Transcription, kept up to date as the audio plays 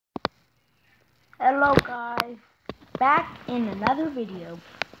Hello guys, back in another video.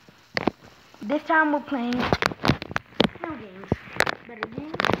 This time we're playing new games, better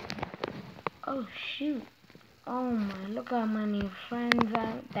games. Oh shoot, oh my, look how many friends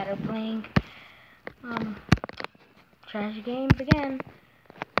that are playing trash games again.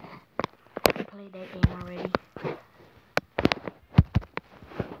 I played that game already.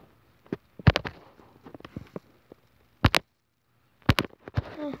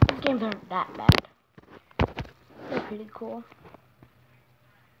 These games aren't that bad. They're pretty cool.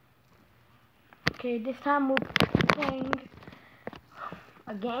 Okay, this time we're playing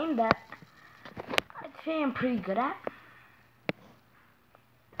a game that I'd say I'm pretty good at.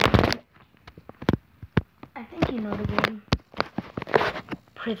 I think you know the game.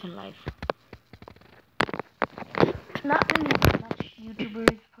 Prison Life. Not really much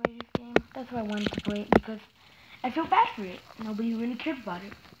YouTubers play this game. That's why I wanted to play it, because I feel bad for it. Nobody really cares about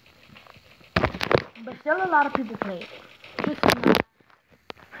it. But still a lot of people play it. Just not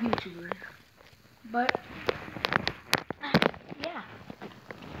YouTubers. But yeah.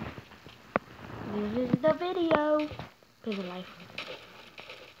 This is the video. Prison Life.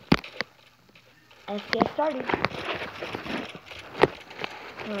 Let's get started.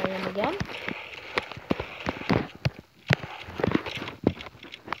 Here I am again.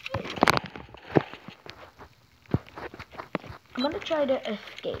 I'm gonna try to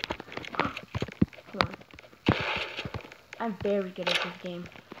escape. Come on. I'm very good at this game.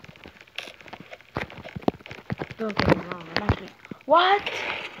 Don't get me wrong, I'm actually... What?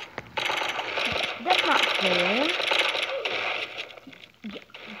 That's not fair. Yeah.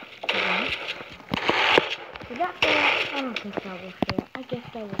 Was that fair? I don't think that was fair. I guess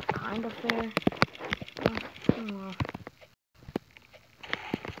that was kind of fair. Well.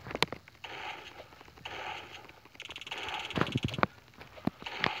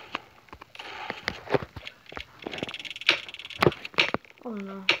 Oh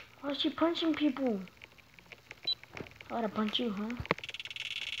no. Why is she punching people? I gotta punch you, huh?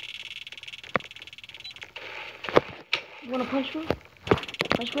 You wanna punch me?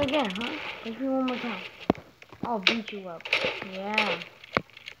 Punch me again, huh? Punch me one more time. I'll beat you up. Yeah.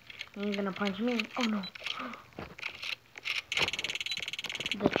 You ain't gonna punch me? Oh no.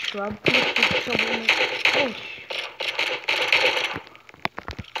 The trouble. Oh,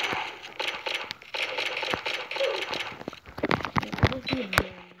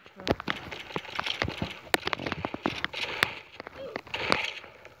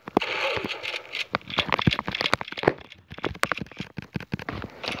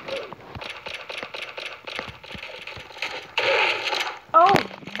 oh!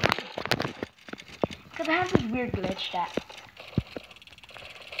 Because I have this weird glitch that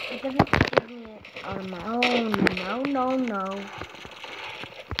it doesn't give me it out of my... Oh,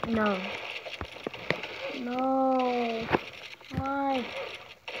 no. No. Why?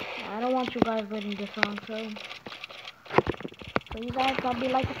 I don't want you guys waiting this long, so you guys, I'll be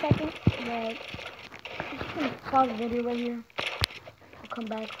like a second, but I'm just gonna pause the video right here. I'll come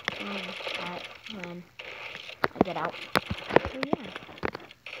back when I get out. So yeah.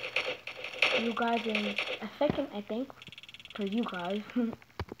 You guys in a second, I think, for you guys.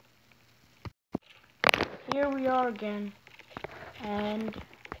 Here we are again, and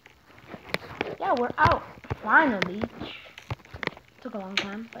yeah, we're out finally. Took a long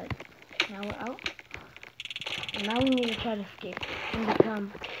time, but now we're out, and now we need to try to escape and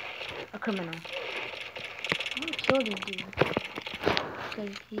become a criminal. I want to kill this dude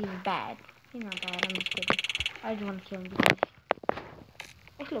because he's bad. He's not bad. I'm just kidding. I just want to kill him because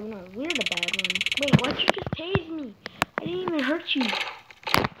actually, no, we're the bad ones. Wait, why'd you just tase me? I didn't even hurt you.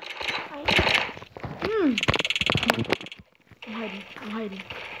 I'm hiding.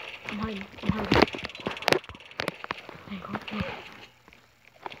 There you go. No.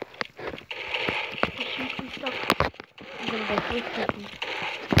 Oh shoot, I'm stuck. I'm gonna go first person.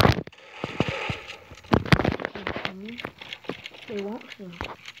 They can't see me. They won't see me.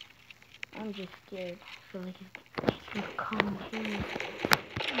 I'm just scared. I feel like he's gonna come and see me.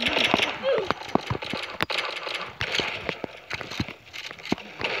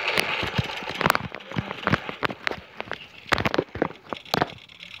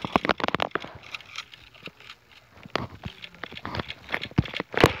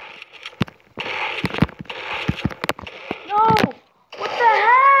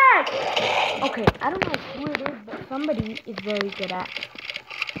 Okay, I don't know who it is, but somebody is very good at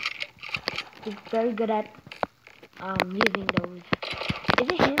using those. Is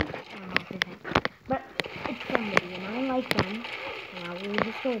it him? I don't know if it's him. But it's somebody, and I don't like them. And I will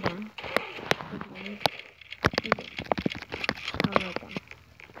destroy them. I don't like them.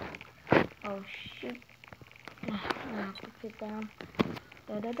 Oh Oh shoot. I have to sit down.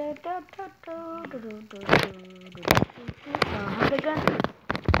 I have the gun.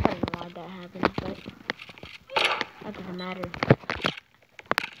 I don't know why that happened, but that doesn't matter.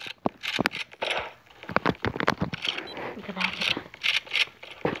 Because I have the gun.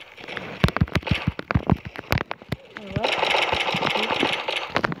 Wait, what?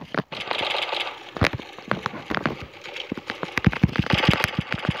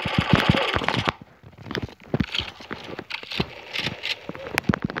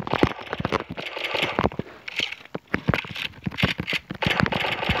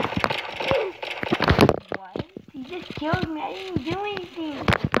 Killed me. I didn't do anything.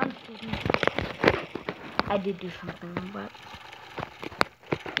 I'm kidding. I did do something, but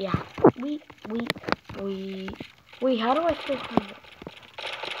yeah. Wait. How do I still find it?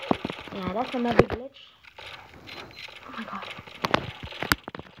 Yeah, that's another glitch. Oh my god.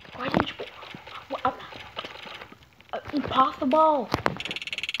 Why didn't you? What? Impossible.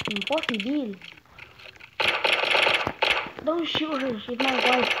 Impossible. Don't shoot her. She's my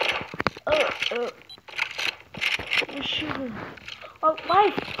wife. Don't shoot her. Oh,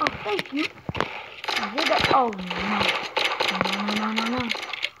 wife. Oh, thank you. I hear that. Oh no. No.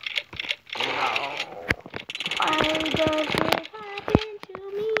 Why does it happen to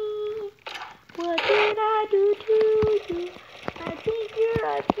me? What did I do to you? I think you're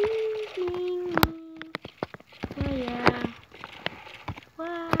accusing me. Oh yeah.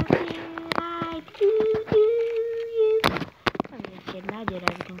 What did I do to you? I'm just kidding. I did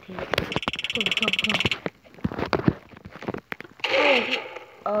everything to you.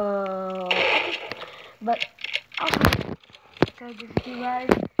 But also, so just you guys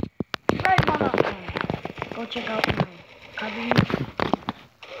wanna go check out my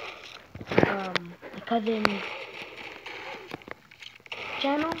cousin's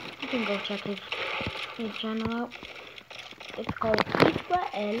channel. You can go check his channel out. It's called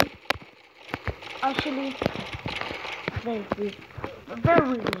Israel. Actually, very weird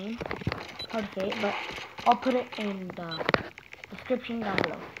name. How to say it, but I'll put it in the description down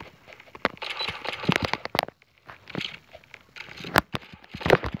below.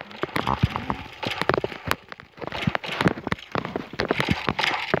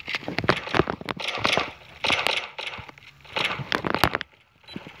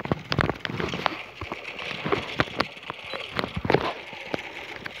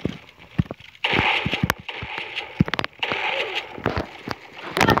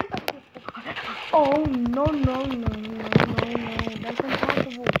 Oh no, that's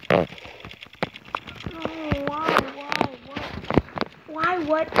impossible. No, why,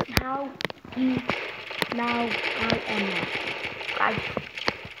 what, how, now, I am not. I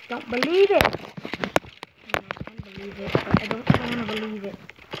don't believe it. I can't believe it, but I don't want to believe it.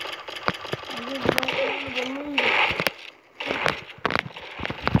 I just don't want to believe it.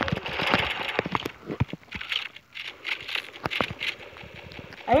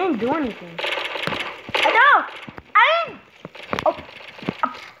 I didn't do anything.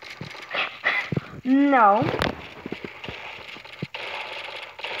 No.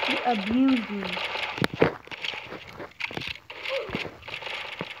 You abused me.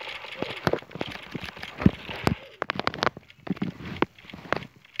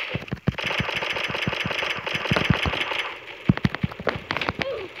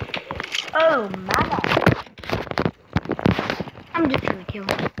 Oh my god. I'm just gonna kill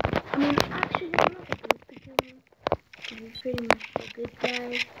him. I mean, actually, I'm not supposed to kill him. He's pretty much a good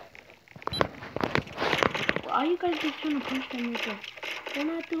guy. Why are you guys just trying to punch them with it? They're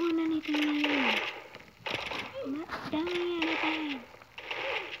not doing anything to you. They're not doing anything.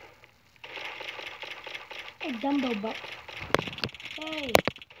 Hey, Dumbo butt. Hey.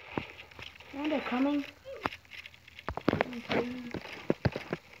 Now they're coming. What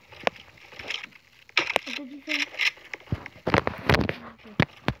did you say?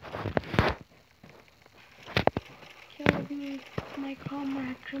 Killed me, my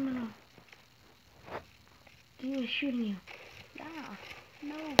comrade criminal. He was shooting you. Yeah.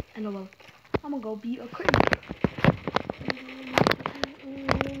 No. And well, I'm gonna go be a criminal.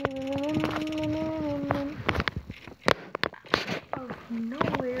 Out of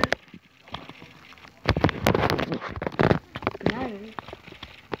nowhere. Nice.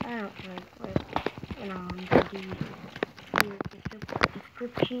 I don't like the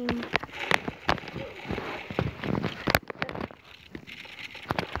description.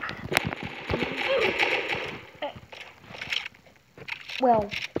 Well,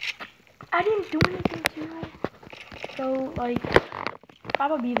 I didn't do anything to you, so like,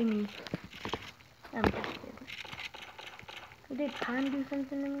 stop abusing me. I'm just kidding. Did time do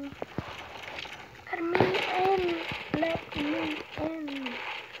something to me? Let me in.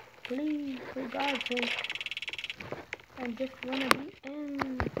 Please, for God's sake. I just wanna be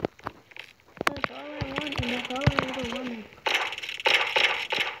in. That's all I want, and that's all I ever wanted.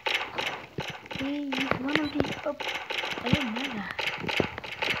 Please, wanna be up. Oh my god.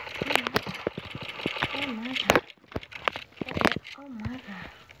 Oh my god. Oh my god. Oh my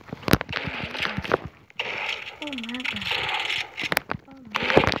god. Oh my god.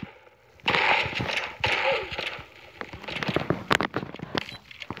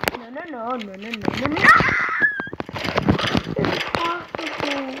 No.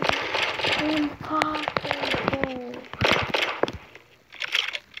 Impossible.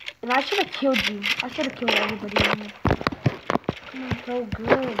 And I should have killed you. I should have killed everybody in here. Come on, so good.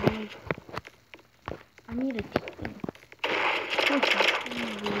 Like, I need a team.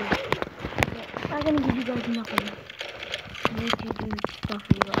 I'm not gonna give you guys nothing. I need to do stuff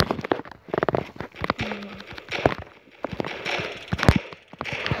for you guys.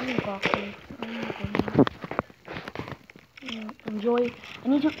 I'm gonna go off. Enjoy. I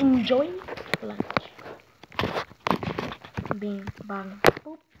need to enjoy lunch. Bing, bang,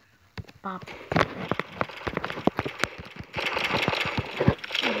 boop, pop.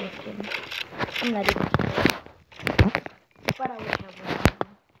 I'm just kidding. I'm not even kidding. But I wish I would.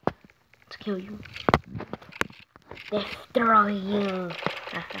 To kill you. Destroy you.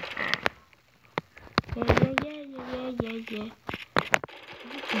 Yeah.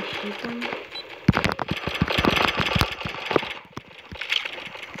 You can shoot them.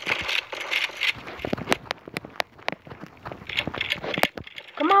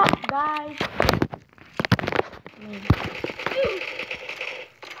 Come on, guys.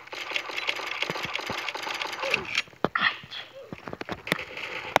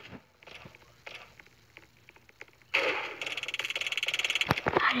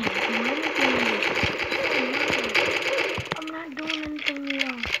 I'm not doing anything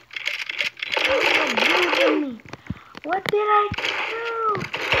wrong. Stop abusing me. What did I do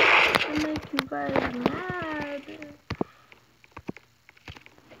to make you guys mad?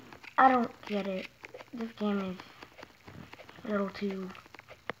 I don't get it. This game is a little too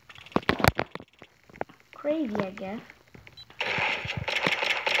crazy, I guess.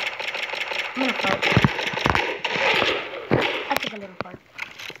 I'm gonna fight. I took a little part.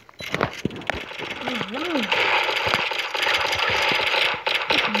 Let me.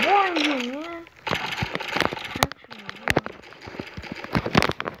 It's boring here, man.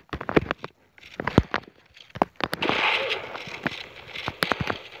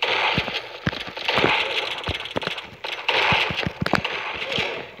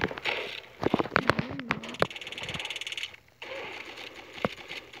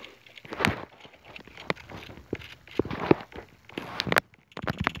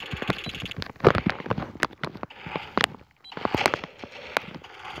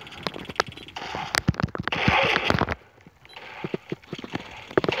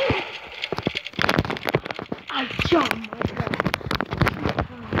 Actually, oh my god.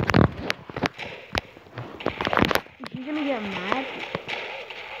 Is he gonna get mad?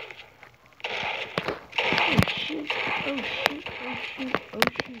 Oh shoot.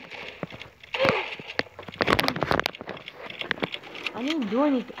 I didn't do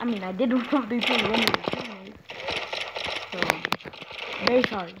anything. I mean, I did do something to win it. So, very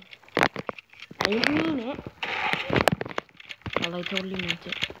sorry. I didn't mean it. Well, I totally meant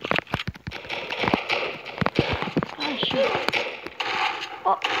it. Oh shoot.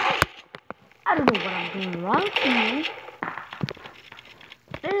 Oh, I don't know what I'm doing wrong to you.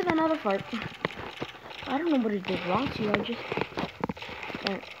 There's another fight. I don't know what I did wrong to you. I just I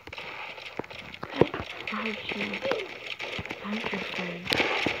hurt you. I'm just saying.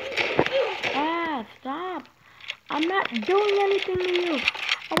 Ah, stop. I'm not doing anything to you.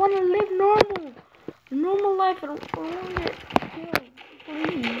 I want to live normal. A normal life. I don't want to get killed.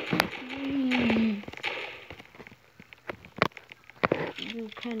 Please.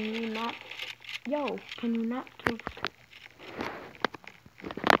 Can you not? Yo, can you not kill?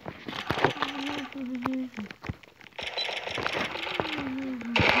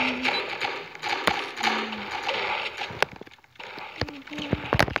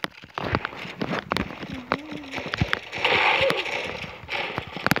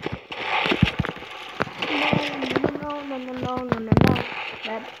 No.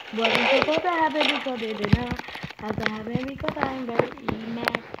 That wasn't supposed to happen because it did not have to happen because I'm very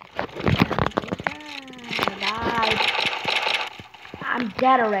mad. I'm so sad. I'm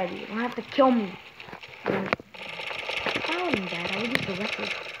dead already. You don't have to kill me. I wasn't dead. I was just arrested.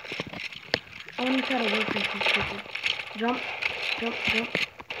 I want to try to work with these people. Jump.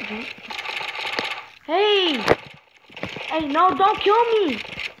 Hey! Hey, no, don't kill me.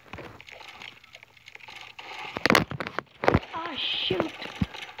 Ah, shoot.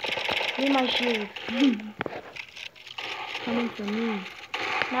 Need my shield. Coming for me.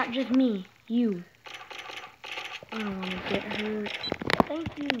 Not just me, you. I don't want to get hurt.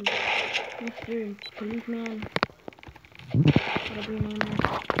 Thank you, Mr. Policeman. Whatever your name is.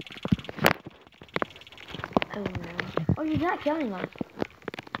 Oh no. Oh, you're not killing us.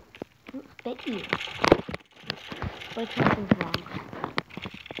 Thank you. But something's wrong.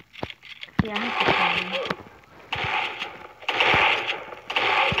 Yeah, I have to kill you.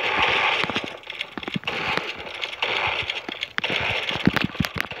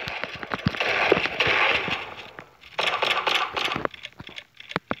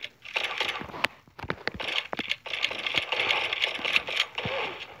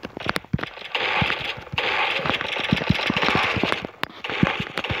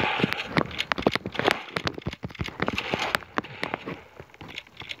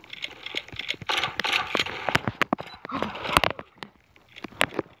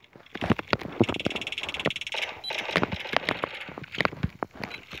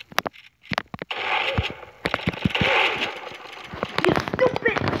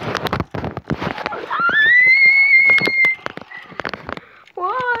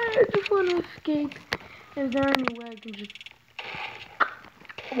 Escape. Is there any way I can just...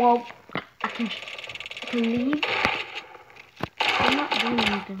 Well, I can leave. I'm not doing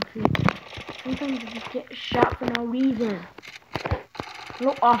anything. Sometimes I just get shot for no reason.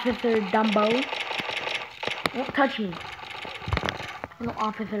 Hello, Officer Dumbo. Don't touch me. Hello,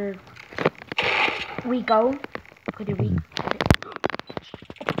 Officer Rico. Could you read?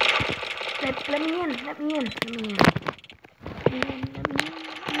 Let me in. Let me in. Let me in. Let me in. Let me in.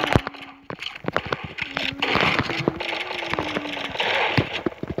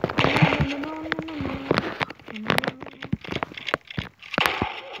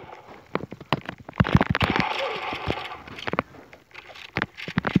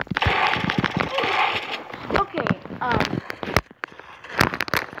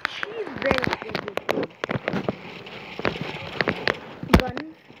 She's very good with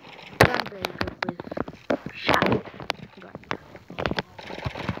guns. I'm very good with shotguns.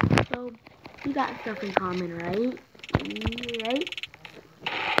 So, we got stuff in common, right? Right?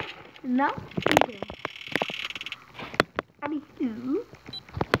 No? Okay. I mean,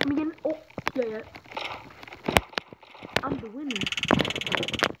 oh, yeah. I'm the winner.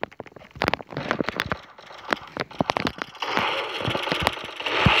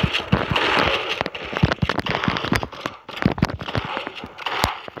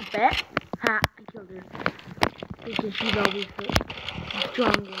 Bet? Ha, I killed her. Because she's always the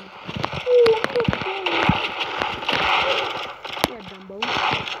strong one. Yeah, Dumbo.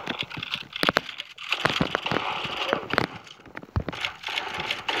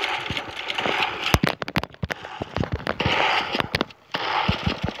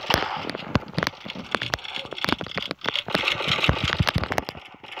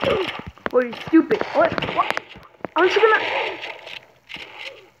 Oh, you're stupid. What? Aren't you gonna...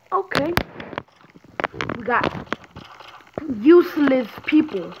 Okay. We got useless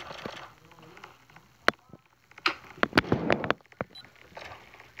people.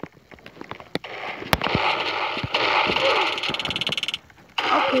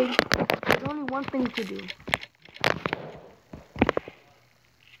 Okay. There's only one thing to do.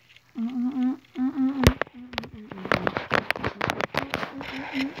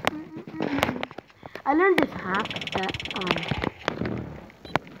 I learned this hack that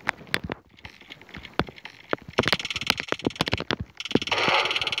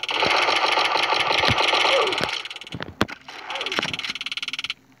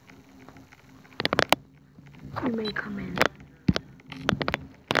you may come in.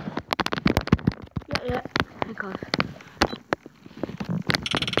 Yeah, because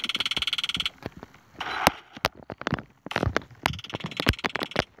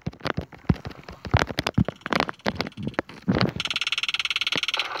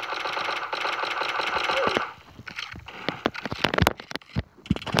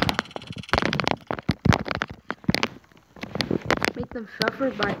make them suffer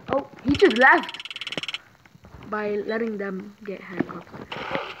by... Oh, he just left! By letting them get handcuffed.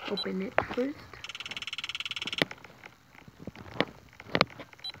 Open it first.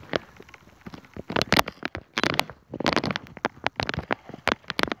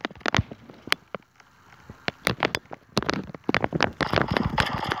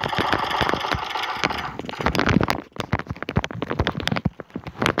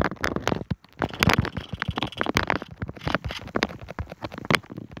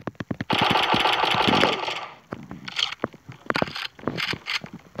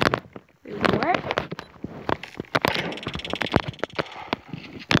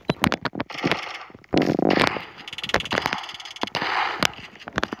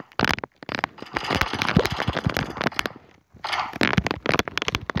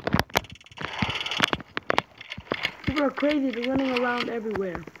 people are crazy. They're running around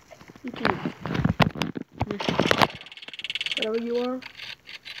everywhere. You too. Whatever you are.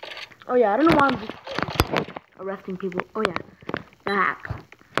 Oh yeah, I don't know why I'm just arresting people. Oh yeah, the hack.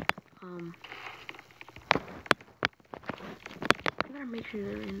 I gotta make sure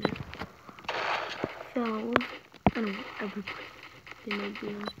they're in there. So, I don't know, everybody. They might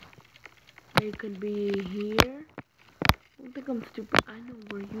be. They could be here. I don't think I'm stupid. I know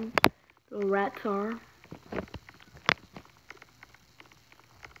where you little rats are.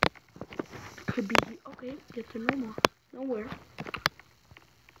 Could be. Okay, get to normal. Nowhere.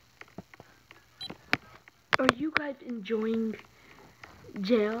 Are you guys enjoying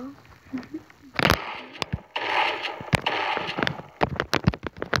jail?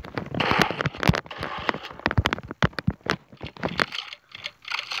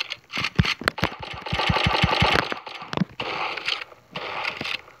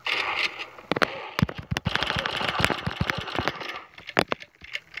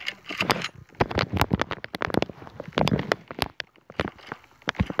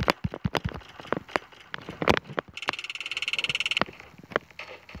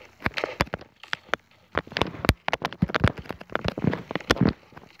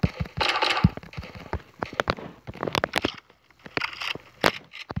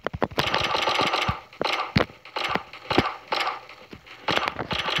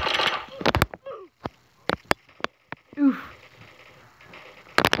 Oof.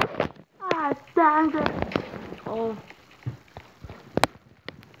 Ah, dang it. Oh.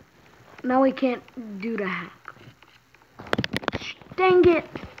 Now we can't do the hack. Dang it.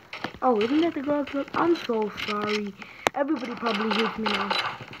 Oh, isn't that the girl club? I'm so sorry. Everybody probably hates me now.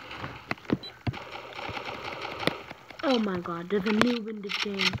 Oh my god, there's a noob in this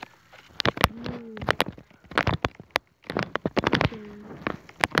game.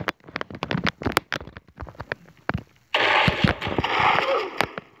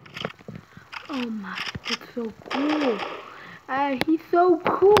 Oh my, that's so cool. He's so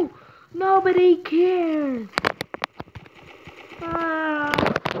cool. Nobody cares.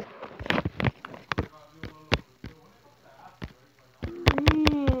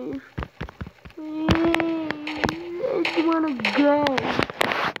 Please. I just wanna go.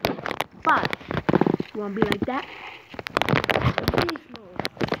 Fine. You wanna be like that? Beast mode.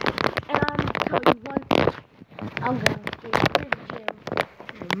 And I'm gonna tell you one thing. I'm gonna stay in jail.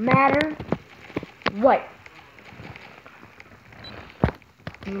 No matter what.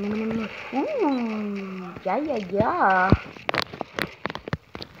 Ooh, yeah.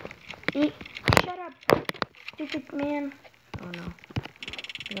 Shut up, stupid man. Oh no.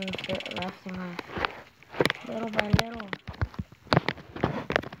 I'm gonna start arresting her. Little by little.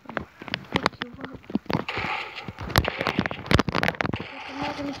 Pick you up. I'm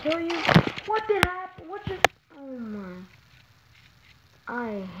not gonna kill you. What did happen? What just... Oh my.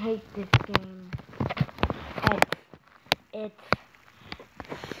 I hate this game. It's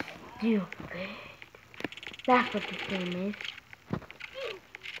stupid. That's what this game is.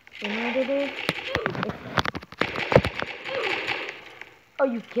 You know what it is? Oh,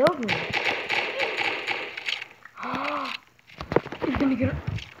 you killed me. He's gonna get...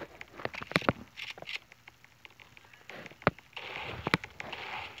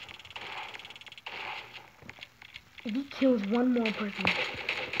 If he kills one more person...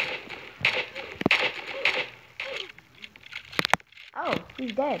 Oh,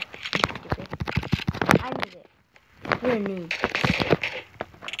 he's dead. You stupid. I need it. You're a noob.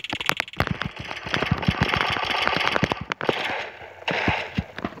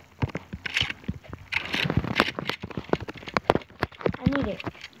 I need it.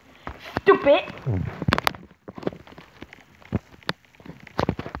 Stupid!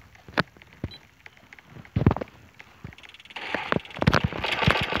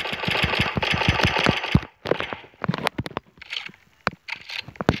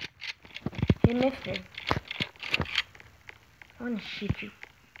 You missed it. I wanna shoot you.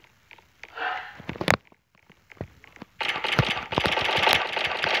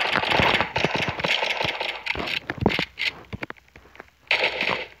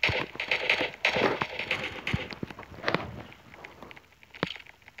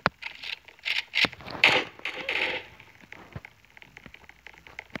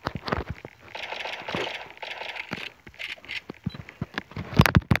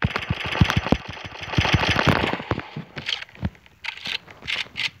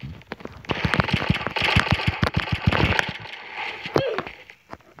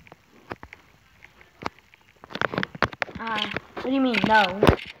 What do you mean, no?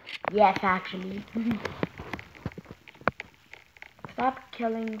 Yes, actually. Stop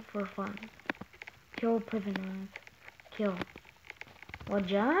killing for fun. Kill prisoners. Kill. What,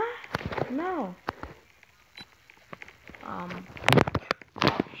 John? No.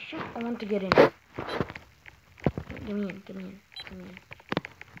 Shit, I want to get in. Give me in, give me in, give me in.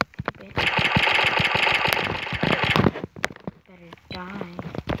 Okay. Better die.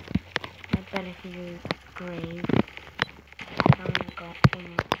 I better see your grave. I don't want to go in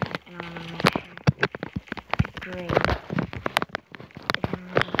it, and I want to make sure the grave is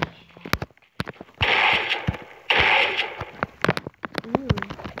amazing. Ooh.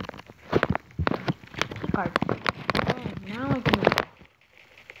 Keycard. Oh, now I can move.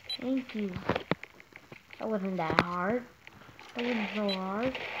 Thank you. That wasn't that hard. That wasn't so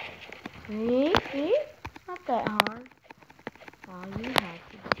hard. See? See? Not that hard. All you have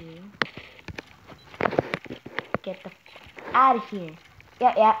to do, get the out of here.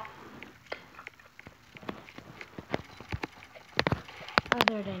 Yeah.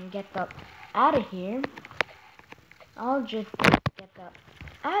 Other than get the out of here, I'll just get the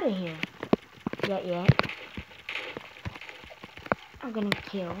out of here. Yeah. I'm gonna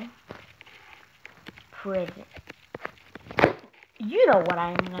kill prison. You know what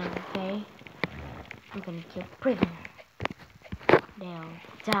I'm gonna say. I'm gonna kill prisoner. They'll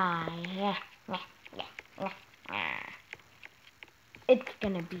die. It's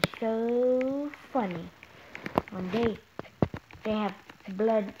gonna be so funny when they have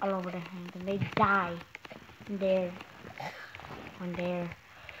blood all over their hands and they die when they're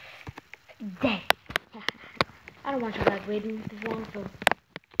dead. I don't want you guys waiting this long, so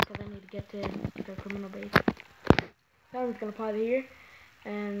because I need to get to the criminal base. So I'm just gonna pause here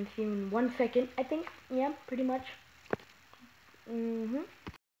and see you in 1 second. I think, yeah, pretty much.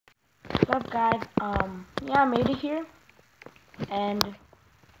 What's up, guys? Yeah, I made it here, and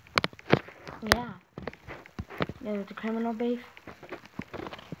yeah, there's the criminal base,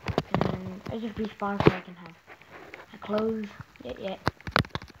 and I just respawned so I can have my clothes. Yeah.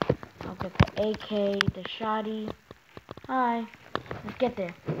 I'll get the AK, the shotty. Hi, let's get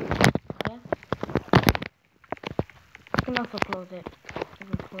there. Okay. I can also close it. I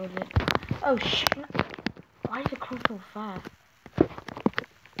can close it. Oh shit! Why is it close so fast?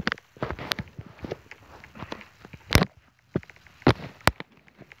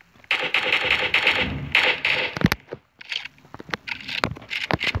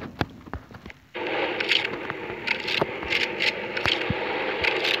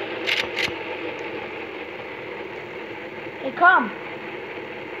 Hey, come!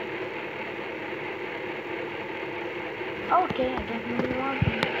 Okay, I guess nobody wants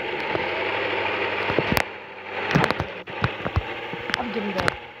me. I'm getting there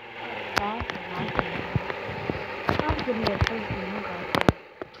fast as I can. I'm getting there first and you guys go.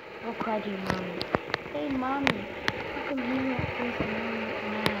 I'll cry to your mommy. Hey, mommy, how come you not first and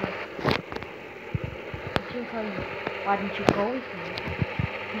I'm now? And she'll tell you, why didn't you go with me?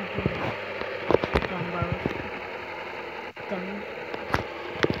 Dumbos. Dummies.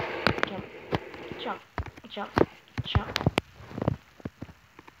 Jump.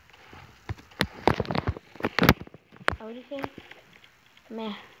 Oh, what do you say?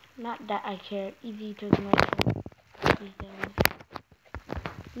 Meh, not that I care. Easy to ignore these things.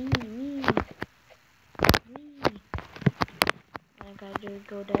 Wee. I gotta just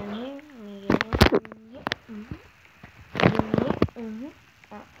go down here.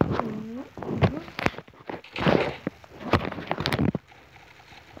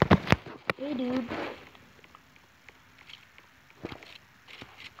 Hey, dude.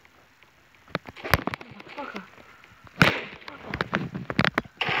 Motherfucker.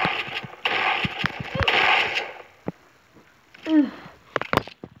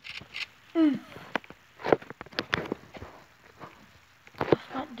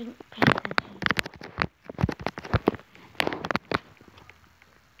 I didn't pay attention.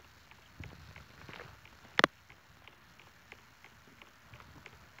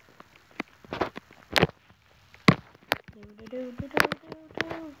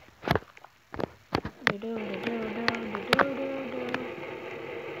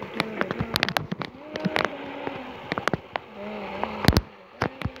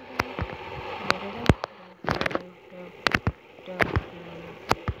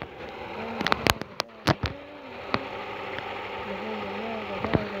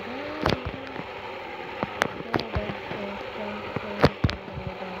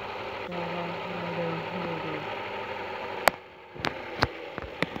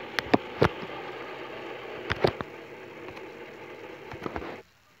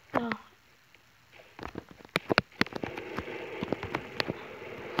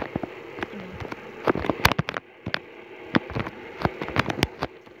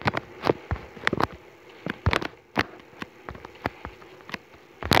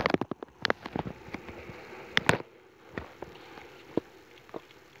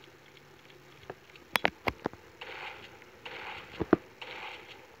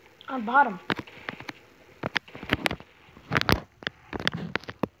 On bottom.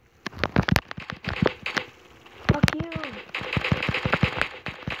 Fuck you.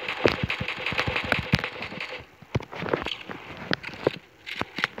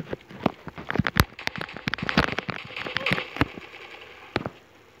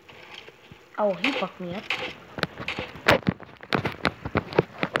 Oh, he fucked me up.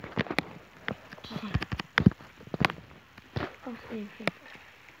 Oh, save it.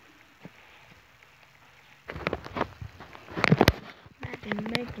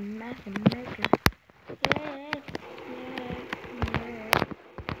 Making. Yeah.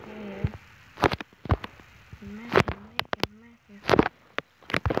 Making.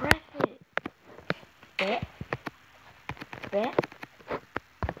 Press it. Bet.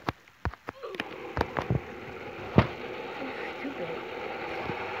 So stupid.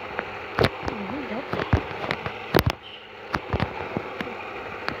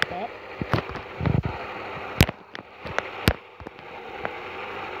 Bet.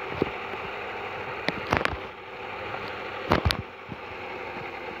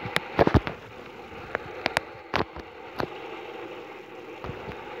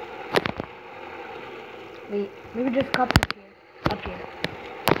 Wait, maybe there's cups up here.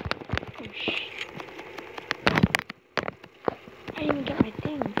 Oh shit. I didn't even get my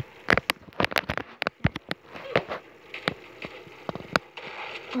thing.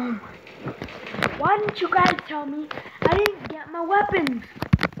 Oh my. Why didn't you guys tell me I didn't get my weapons?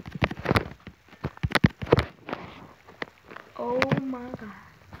 Oh my god.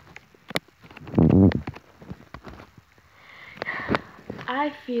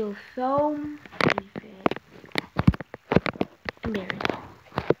 I feel so embarrassed.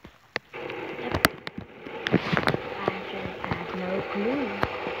 Yep. I just had no clue.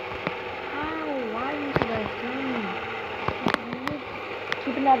 How? Why didn't you guys tell me?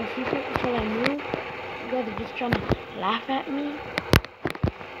 Keeping that a secret until I knew. You guys are just trying to laugh at me.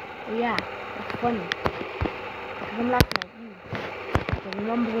 Oh yeah, that's funny. Because I'm laughing at you. So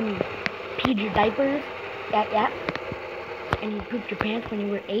remember when you peed your diapers? Yeah. And you pooped your pants when you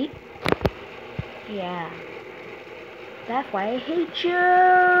were 8? Yeah. That's why I hate you!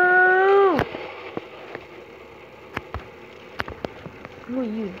 Who are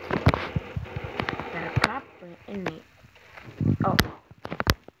you? Is that a cop or an inmate? Oh.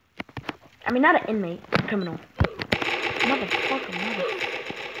 I mean, not an inmate. Criminal. Motherfucker.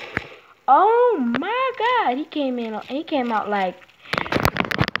 Oh my god! He came out like,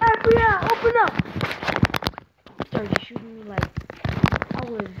 FBI, open up! He started shooting me like I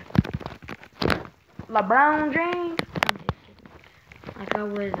was LeBron James. I'm just kidding. Like I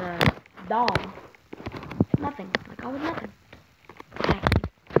was a dog. Nothing. Like I was nothing.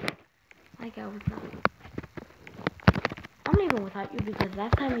 Like I was nothing. I'm leaving without you because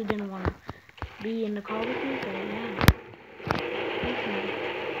last time you didn't want to be in the car with me, so yeah. Thanks, man.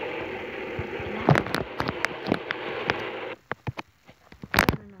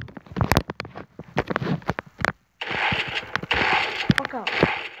 Fuck out.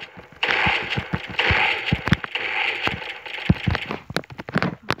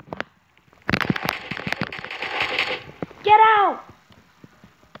 Get out!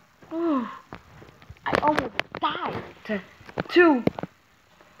 Ooh, I almost died to two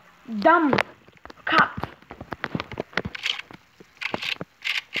dumb cops.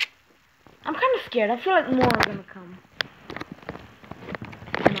 I'm kind of scared. I feel like more are gonna come.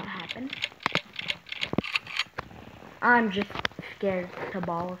 And not happen. I'm just scared to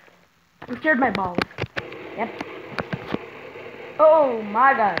balls. I'm scared my balls. Yep. Oh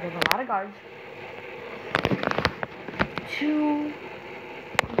my god, there's a lot of guards. Two.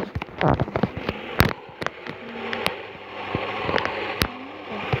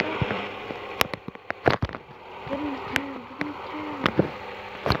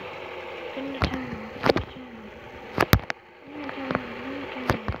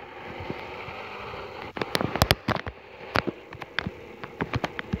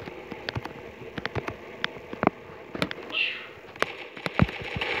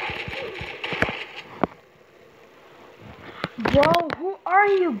 Bro, who are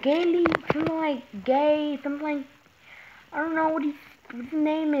you? Gaily? Something like gay, something like, I don't know what his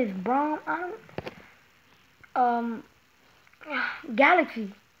name is, bro. I don't,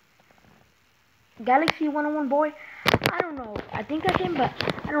 Galaxy 101 boy. I don't know. I think that's him, but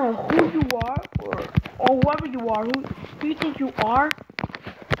I don't know who you are or whoever you are. Who you think you are?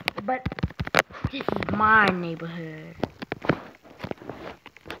 But this is my neighborhood,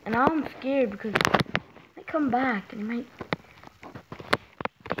 and I'm scared because I come back and he might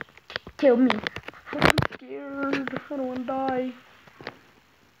kill me. I'm scared. I don't want to die.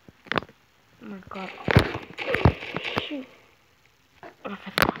 my god. Shoot. What if I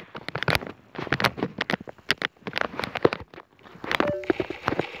fall?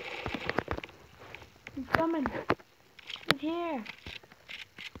 He's coming. He's here.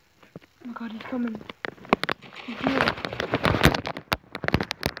 Oh my god, he's coming. He's here.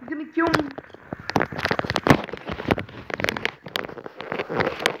 He's gonna kill me.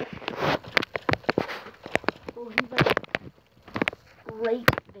 Oh, he's like right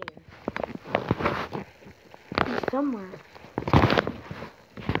there. He's somewhere.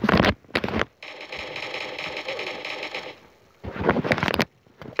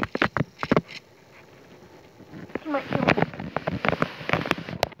 He might kill me.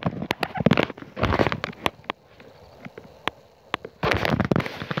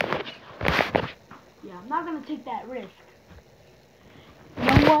 Yeah, I'm not gonna take that risk. You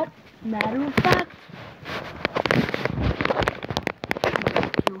know what? Matter of fact,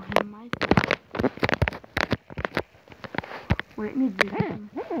 kill him myself. Wait, it needs to be him.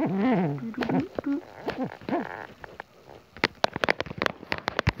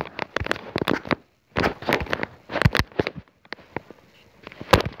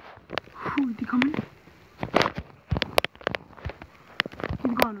 Ooh, is he coming?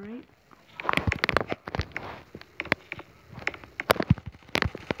 He's gone, right?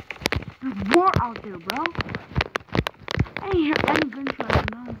 There's war out there, bro. I ain't hear any gunshots,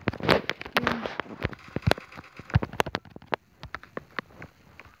 no. Yeah.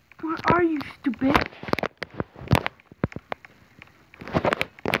 Where are you, stupid?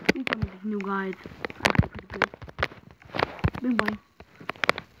 These are these new guys. Actually pretty good. Big boy.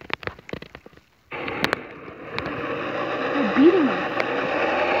 They're beating us.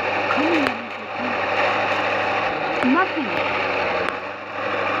 Coming at us. Nothing.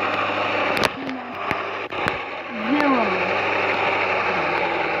 Zero.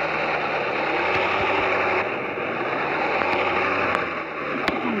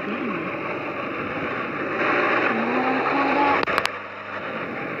 Keep on getting me. You know what I call that?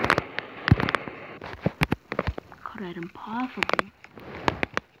 I call that impossible.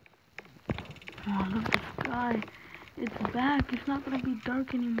 Oh, look at the sky. It's back. It's not gonna be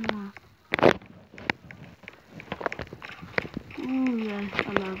dark anymore. Ooh, yes,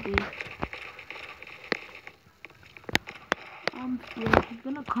 I love this. I'm scared. He's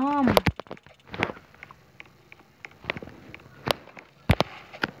gonna come.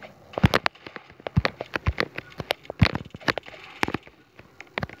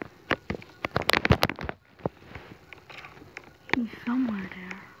 He's somewhere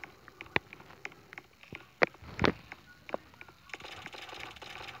there.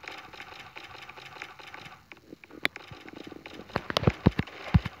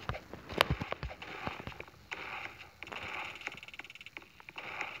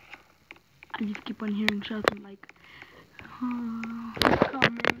 I just keep on hearing shots. I'm like, oh, he's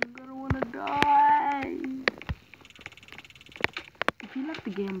coming. I don't wanna die. If he left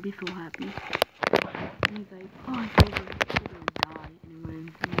the game, I'd be so happy. And he's like, oh, it's over. He's gonna die anyway.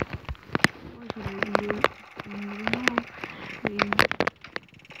 What should I even do? I don't even know.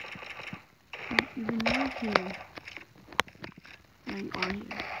 Even you're here. Now you are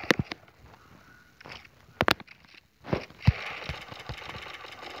here.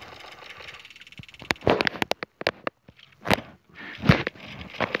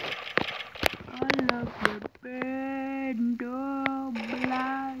 I love the band of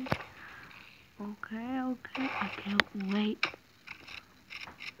light. Okay, okay. I can't wait.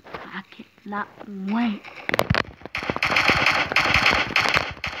 I cannot wait.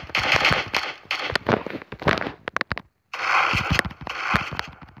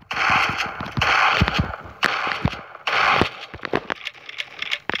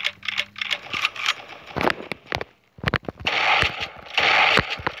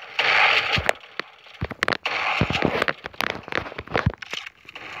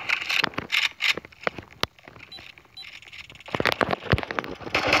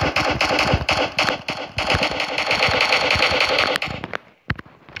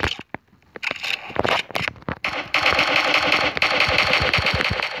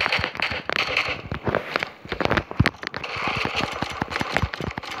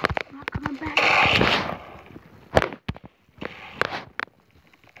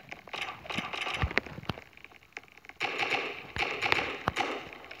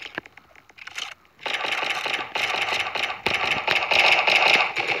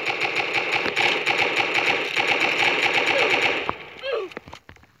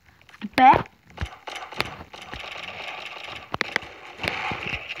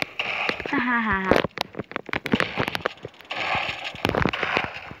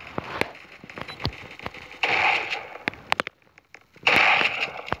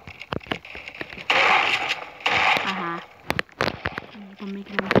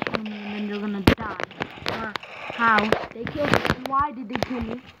 gonna kill me and then they're gonna die. Or how? They killed me. And why did they kill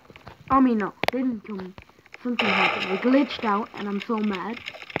me? I mean, no, they didn't kill me. Something happened. They glitched out and I'm so mad.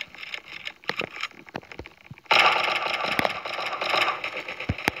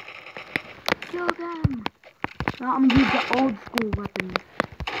 Kill them! Now I'm gonna use the old school weapons.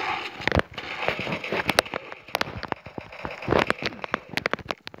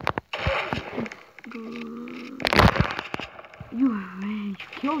 You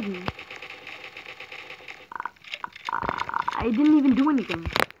killed me. I didn't even do anything.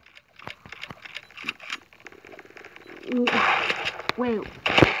 Wait.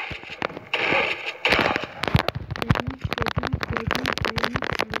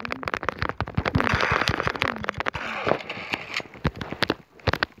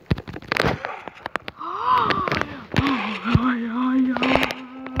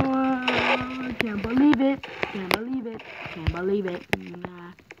 Can't believe it. Can't believe it. Can't believe it.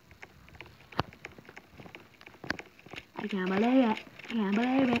 I can't believe it. Can't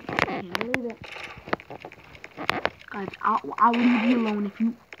believe it. Can't believe it. Guys, I'll leave you alone if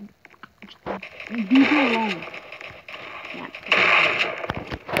you leave me alone. Yeah.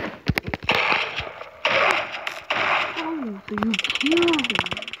 Oh, so you killed me.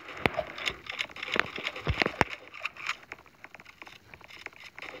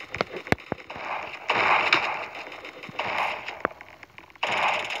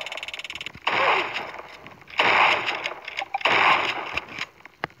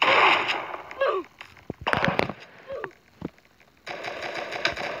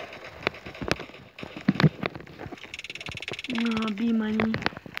 B money.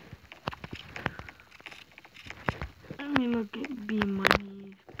 Let me look at B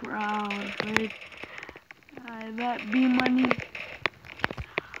money. Proud, right? That B money.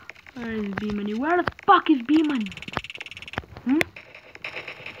 Where is B money? Where the fuck is B money?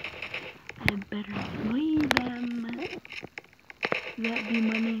 I better slay them. That B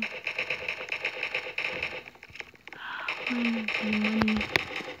money. Where is B money?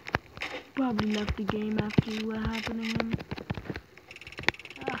 Probably left the game after what happened to him.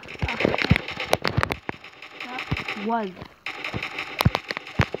 That was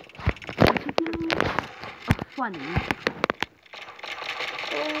funny.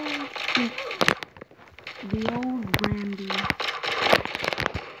 The old Brandy.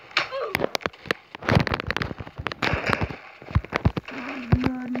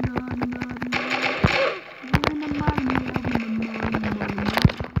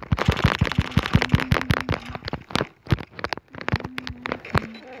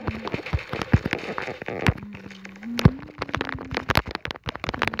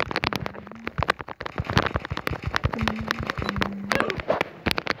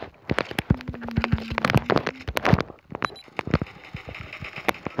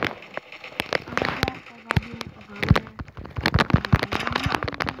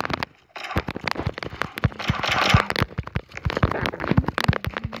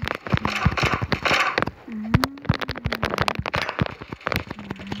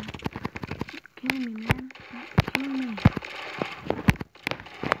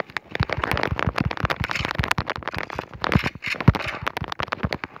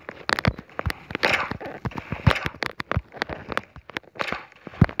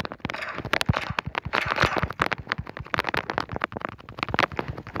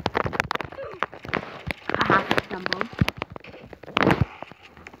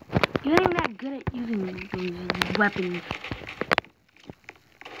 Getting that good at using those weapons.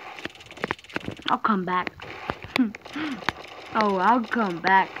 I'll come back. Oh, I'll come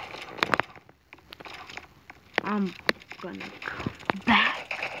back. I'm gonna come back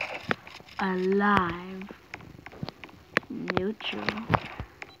alive, neutral,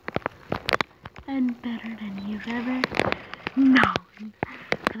 and better than you've ever known.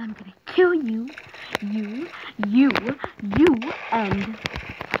 Cause I'm gonna kill you, and all of you.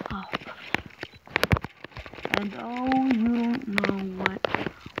 And oh, you don't know what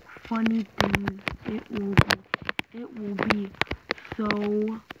funny things it will be. It will be so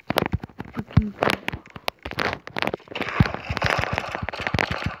freaking fun.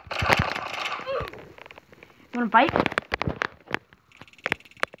 Wanna fight?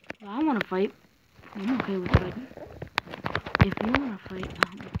 Well, I wanna fight. I'm okay with fighting. If you wanna fight,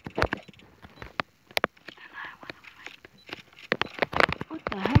 then I wanna fight. What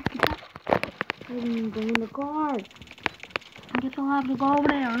the heck is that? I didn't even go in the car. I guess I'll have to go over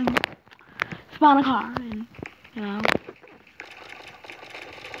there and spawn a car and,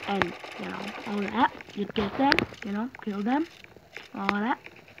 all that. You get them, kill them, all that.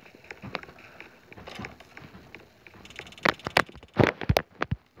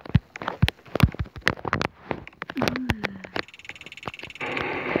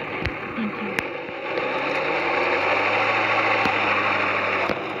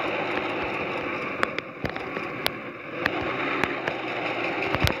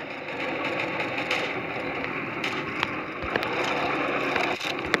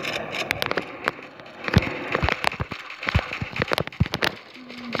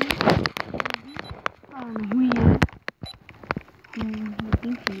 he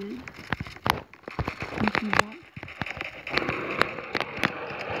thinks he is. Thinks he won't.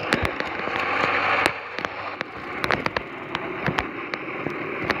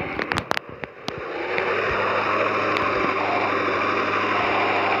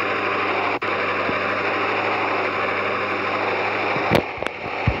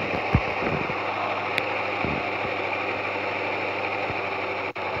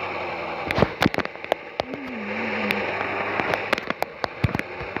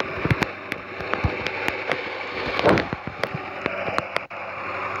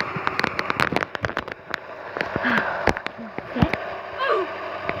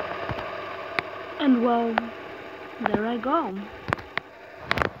 And well, there I go.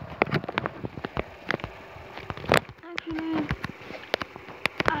 Actually,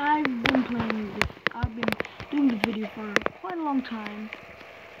 I've been playing this, I've been doing this video for quite a long time.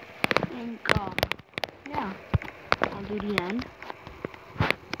 I think, yeah, I'll do the end.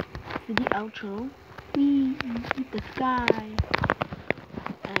 Do the outro. We eat the sky.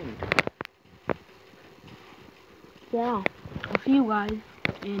 And, yeah, I'll see you guys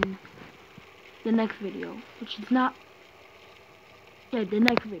in the next video, which is not, yeah, the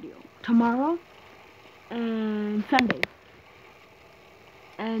next video, tomorrow and Sunday.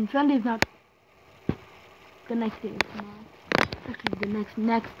 And Sunday is not the next day of tomorrow. Actually, the next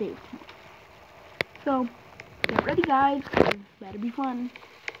day of tomorrow. So, get ready guys, 'cause it's better be fun.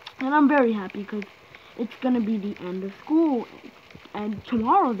 And I'm very happy because it's gonna be the end of school. And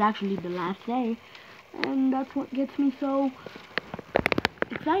tomorrow is actually the last day. And that's what gets me so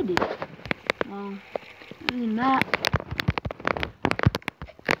excited. Well, other than that,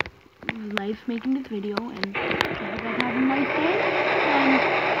 it was nice making this video, and